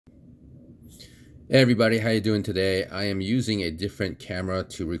Hey everybody, how you doing today? I am using a different camera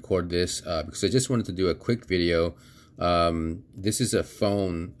to record this because I just wanted to do a quick video. This is a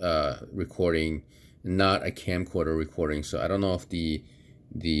phone recording, not a camcorder recording. So I don't know if the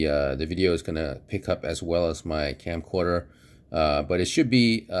video is gonna pick up as well as my camcorder, but it should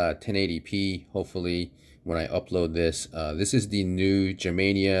be 1080p hopefully when I upload this. This is the new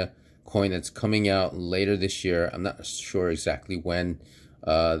Germania coin that's coming out later this year. I'm not sure exactly when.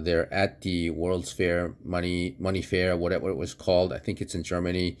 They're at the World's Fair, money fair, whatever it was called. I think it's in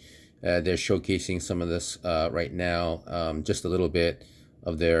Germany. They're showcasing some of this right now, just a little bit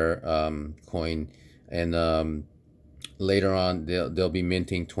of their coin, and later on they'll be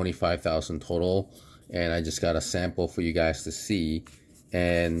minting 25,000 total. And I just got a sample for you guys to see,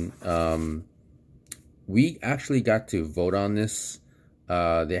 and we actually got to vote on this.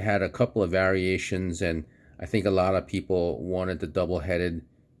 They had a couple of variations, and I think a lot of people wanted the double-headed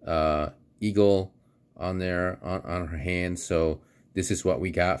eagle on there on her hand. So this is what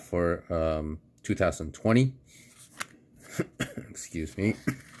we got for 2020. Excuse me.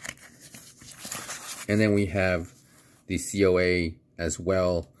 And then we have the COA as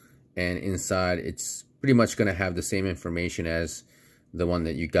well, and inside it's pretty much going to have the same information as the one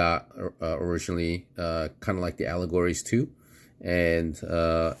that you got originally, kind of like the allegories too. And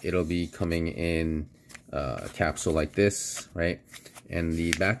it'll be coming in a capsule like this, right? And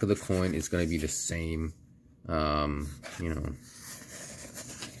the back of the coin is going to be the same, you know,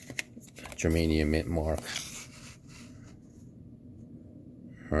 Germania mint mark.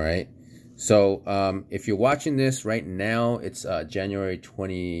 All right. So if you're watching this right now, it's January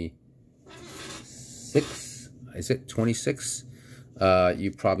 26th. Is it 26th?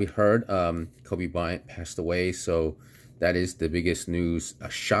 You probably heard Kobe Bryant passed away, so that is the biggest news,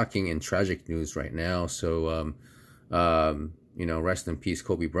 shocking and tragic news right now. So, you know, rest in peace,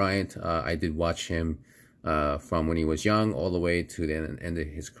 Kobe Bryant. I did watch him from when he was young all the way to the end of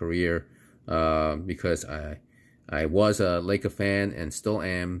his career, because I was a Laker fan and still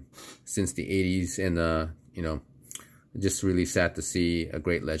am since the 80s. And, you know, just really sad to see a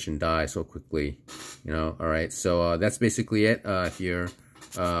great legend die so quickly, you know. All right, so that's basically it. If you're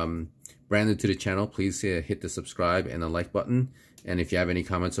brand new to the channel, please hit the subscribe and the like button. And if you have any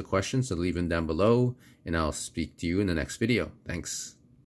comments or questions, leave them down below, and I'll speak to you in the next video. Thanks.